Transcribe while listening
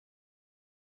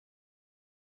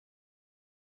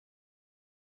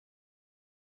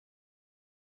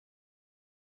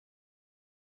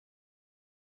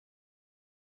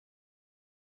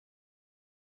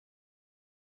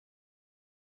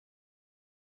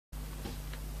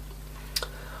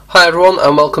Hi everyone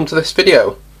and welcome to this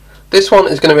video. This one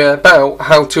is going to be about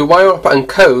how to wire up and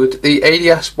code the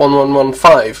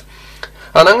ADS1115,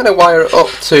 and I'm going to wire it up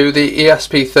to the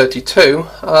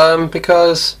ESP32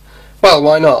 because, well,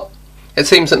 why not? It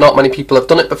seems that not many people have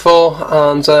done it before,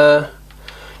 and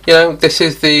you know, this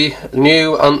is the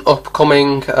new and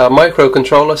upcoming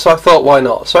microcontroller, so I thought why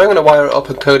not? So I'm going to wire it up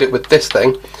and code it with this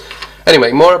thing.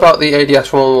 Anyway, more about the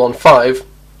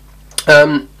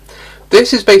ADS1115.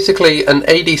 This is basically an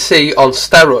ADC on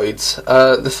steroids.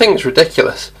 The thing's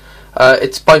ridiculous.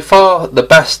 It's by far the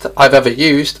best I've ever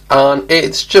used, and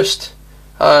it's just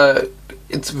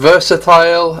it's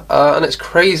versatile and it's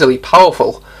crazily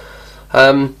powerful.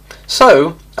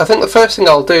 So I think the first thing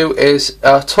I'll do is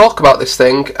talk about this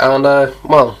thing and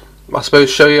well, I suppose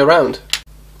show you around.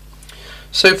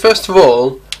 So first of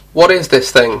all, what is this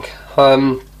thing?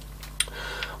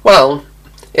 Well,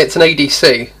 it's an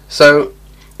ADC. So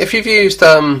if you've used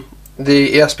the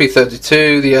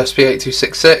ESP32, the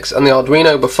ESP8266 and the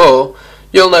Arduino before,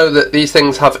 you'll know that these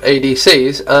things have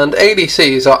ADCs, and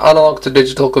ADCs are analog to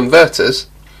digital converters,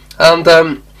 and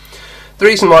the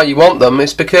reason why you want them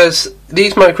is because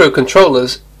these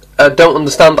microcontrollers don't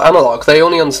understand analog, they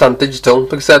only understand digital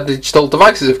because they're digital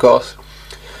devices, of course.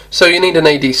 So you need an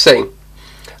ADC.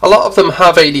 A lot of them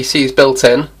have ADCs built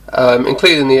in,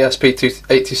 including the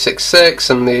ESP8266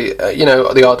 and the you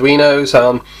know, the Arduinos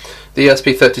and the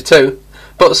ESP32,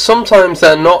 but sometimes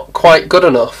they're not quite good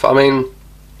enough. I mean,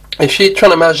 if you're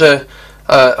trying to measure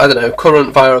I don't know,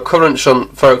 current via a current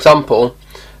shunt, for example,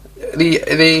 the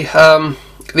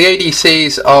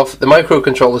ADCs of the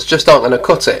microcontrollers just aren't going to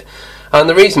cut it, and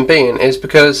the reason being is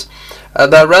because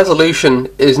their resolution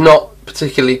is not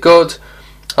particularly good,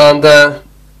 and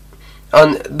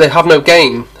they have no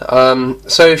gain.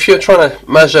 So if you're trying to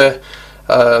measure,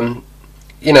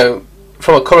 you know,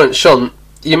 from a current shunt,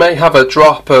 you may have a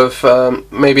drop of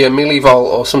maybe a millivolt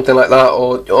or something like that,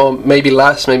 or maybe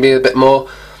less, maybe a bit more.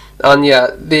 And yeah,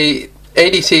 the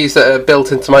ADCs that are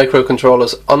built into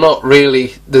microcontrollers are not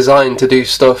really designed to do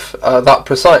stuff that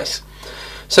precise.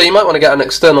 So you might want to get an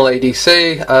external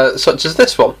ADC, such as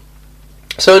this one.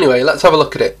 So anyway, let's have a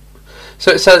look at it.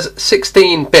 So it says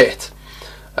 16-bit.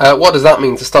 What does that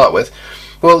mean to start with?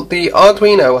 Well, the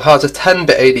Arduino has a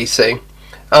 10-bit ADC,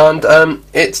 and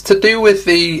it's to do with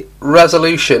the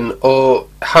resolution, or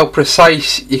how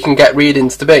precise you can get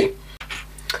readings to be.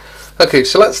 Okay,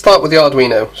 so let's start with the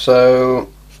Arduino. So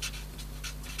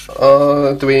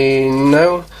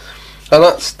Arduino, and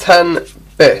that's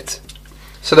 10-bit.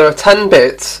 So there are 10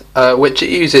 bits which it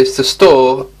uses to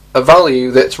store a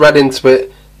value that's read into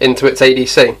its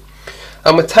ADC.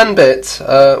 And with 10 bits,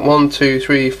 1, 2,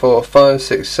 3, 4, 5,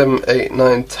 6, 7, 8,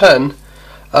 9, 10,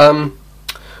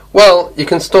 well, you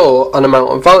can store an amount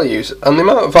of values, and the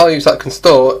amount of values that can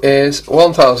store is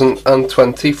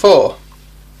 1024.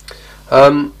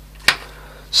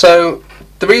 So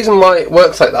the reason why it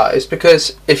works like that is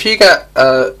because if you get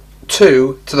 2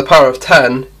 to the power of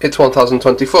 10, it's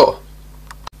 1024.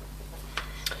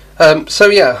 So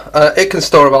yeah, it can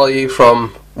store a value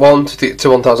from 1 to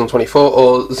 1024,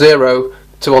 or 0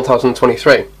 to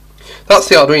 1023. That's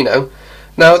the Arduino.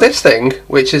 Now this thing,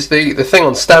 which is the thing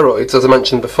on steroids, as I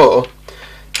mentioned before,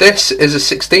 this is a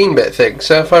 16-bit thing.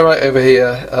 So if I write over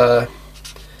here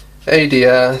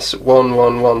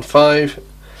ADS1115,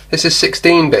 this is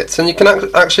 16 bits, and you can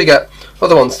actually get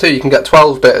other ones too. You can get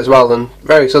 12-bit as well, and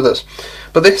various others.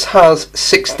 But this has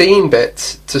 16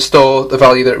 bits to store the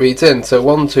value that it reads in. So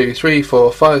 1, 2, 3,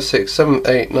 4, 5, 6, 7,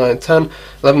 8, 9, 10,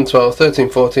 11, 12, 13,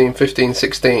 14, 15,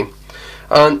 16.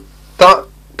 And that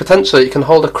potentially can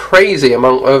hold a crazy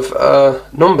amount of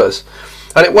numbers.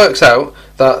 And it works out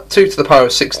that 2 to the power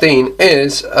of 16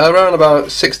 is around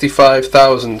about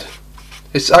 65,000.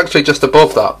 It's actually just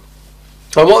above that.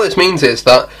 And what this means is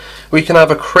that we can have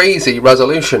a crazy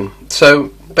resolution.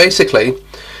 So basically,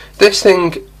 this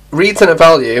thing reads in a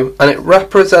value and it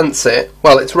represents it,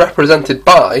 well, it's represented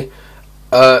by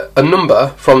a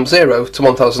number from 0 to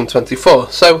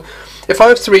 1024. So if I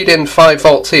was to read in 5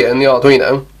 volts here in the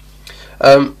Arduino,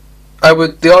 the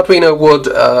Arduino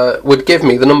would give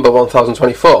me the number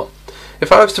 1024.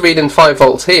 If I was to read in 5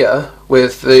 volts here,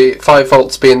 with the 5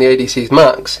 volts being the ADC's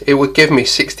max, it would give me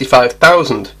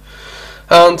 65,000.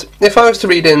 And if I was to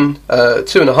read in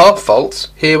 2.5 volts,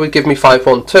 here would give me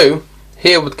 512.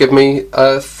 Here would give me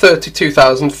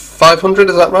 32,500,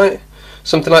 is that right?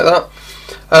 Something like that.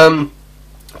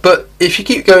 But if you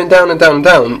keep going down and down and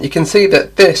down, you can see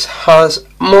that this has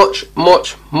much,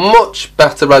 much, much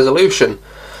better resolution.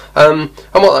 And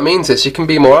what that means is you can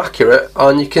be more accurate,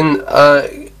 and you can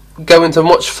go into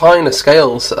much finer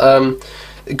scales.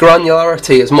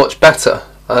 Granularity is much better.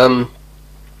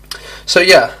 So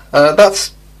yeah,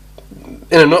 that's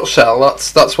in a nutshell.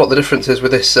 That's what the difference is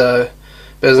with this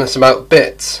business about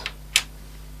bits.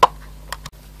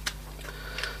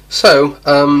 So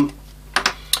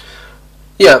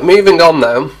yeah, moving on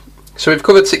now. So we've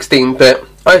covered 16-bit.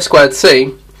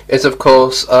 I2C is of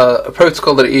course a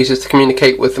protocol that it uses to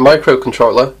communicate with the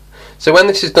microcontroller. So when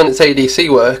this has done its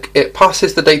ADC work, it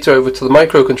passes the data over to the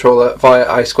microcontroller via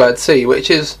I2C, which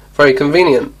is very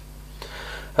convenient.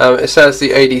 It says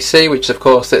the ADC, which of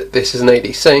course this is an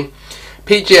ADC.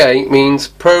 PGA means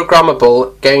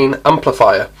Programmable Gain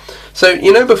Amplifier. So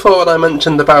you know before when I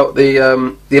mentioned about the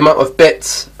amount of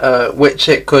bits which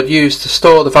it could use to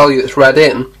store the value that's read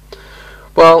in,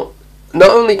 well, not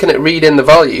only can it read in the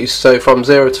values, so from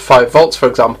 0 to 5 volts for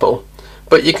example,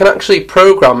 but you can actually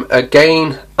program a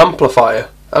gain amplifier.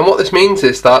 And what this means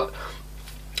is that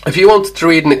if you wanted to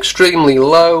read an extremely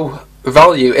low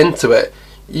value into it,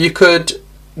 you could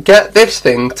get this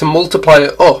thing to multiply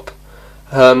it up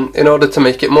in order to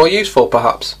make it more useful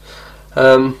perhaps.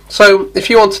 So if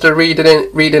you wanted to read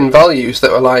in values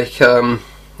that were like I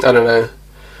don't know,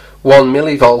 1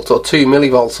 millivolt or 2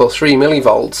 millivolts or 3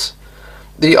 millivolts,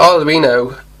 the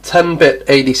Arduino 10-bit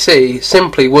ADC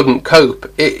simply wouldn't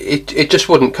cope. It just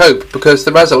wouldn't cope, because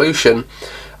the resolution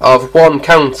of one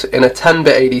count in a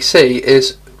 10-bit ADC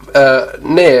is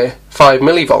near 5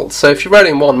 millivolts. So if you read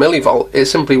in 1 millivolt, it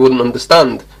simply wouldn't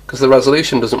understand because the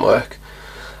resolution doesn't work.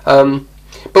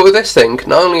 But with this thing,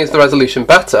 not only is the resolution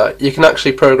better, you can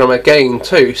actually program a gain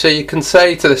too. So you can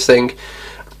say to this thing,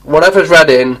 whatever's read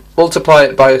in, multiply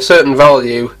it by a certain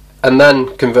value and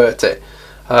then convert it.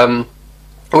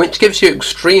 Which gives you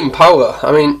extreme power.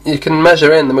 I mean, you can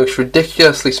measure in the most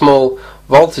ridiculously small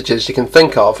voltages you can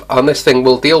think of, and this thing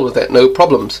will deal with it, no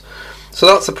problems. So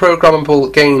that's a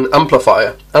programmable gain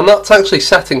amplifier, and that's actually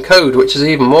set in code, which is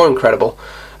even more incredible.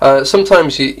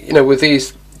 Sometimes you know, with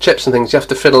these chips and things, you have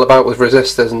to fiddle about with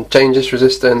resistors and change this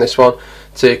resistor and this one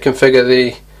to configure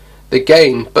the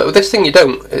gain, but with this thing you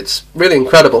don't. It's really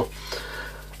incredible.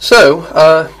 So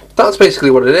that's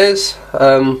basically what it is.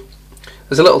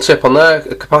 There's a little chip on there,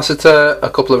 a capacitor, a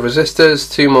couple of resistors,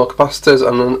 two more capacitors,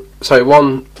 and sorry,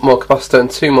 one more capacitor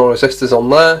and two more resistors on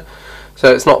there.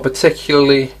 So it's not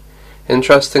particularly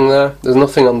interesting there. There's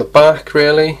nothing on the back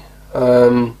really.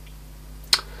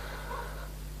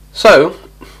 So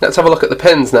let's have a look at the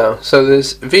pins now. So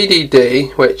there's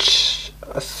VDD, which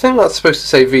I think that's supposed to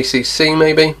say VCC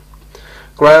maybe,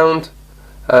 ground,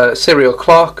 serial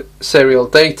clock, serial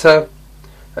data,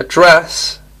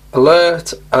 address,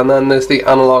 alert, and then there's the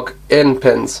analog in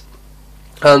pins.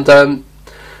 And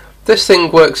this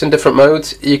thing works in different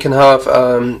modes. You can have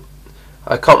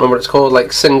I can't remember what it's called,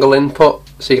 like single input,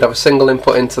 so you could have a single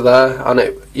input into there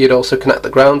and you'd also connect the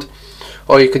ground,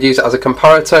 or you could use it as a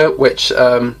comparator, which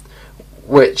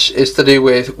is to do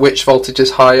with which voltage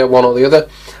is higher, one or the other.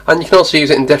 And you can also use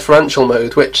it in differential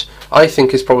mode, which I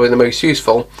think is probably the most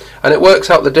useful, and it works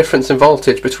out the difference in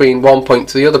voltage between one point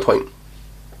to the other point.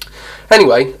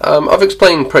 Anyway, I've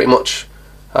explained pretty much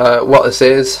what this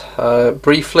is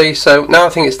briefly, so now I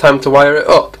think it's time to wire it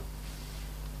up.